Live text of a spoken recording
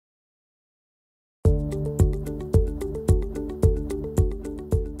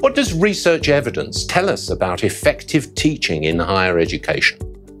What does research evidence tell us about effective teaching in higher education?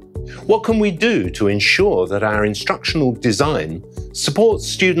 What can we do to ensure that our instructional design supports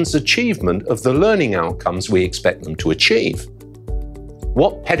students' achievement of the learning outcomes we expect them to achieve?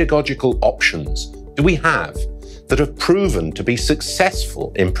 What pedagogical options do we have that have proven to be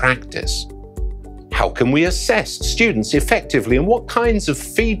successful in practice? How can we assess students effectively, and what kinds of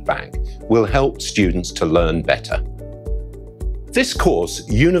feedback will help students to learn better? This course,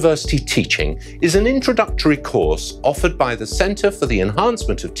 University Teaching, is an introductory course offered by the Centre for the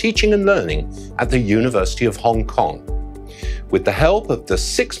Enhancement of Teaching and Learning at the University of Hong Kong. With the help of the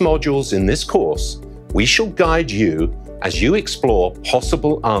 6 modules in this course, we shall guide you as you explore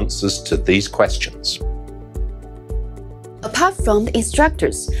possible answers to these questions. Apart from the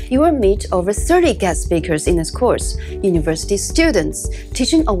instructors, you will meet over 30 guest speakers in this course, university students,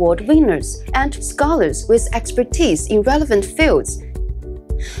 teaching award winners, and scholars with expertise in relevant fields.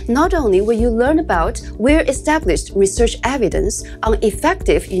 Not only will you learn about well-established research evidence on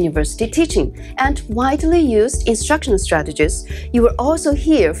effective university teaching and widely used instructional strategies, you will also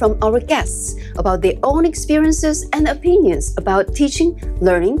hear from our guests about their own experiences and opinions about teaching,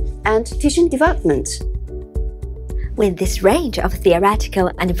 learning, and teaching development. With this range of theoretical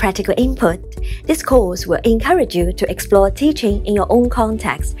and practical input, this course will encourage you to explore teaching in your own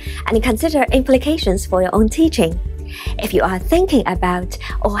context and consider implications for your own teaching. If you are thinking about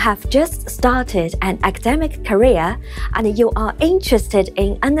or have just started an academic career and you are interested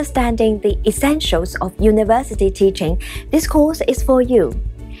in understanding the essentials of university teaching, this course is for you.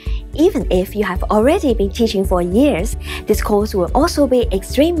 Even if you have already been teaching for years, this course will also be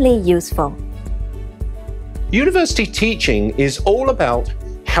extremely useful. University teaching is all about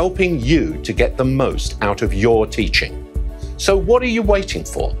helping you to get the most out of your teaching. So what are you waiting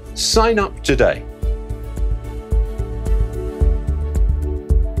for? Sign up today.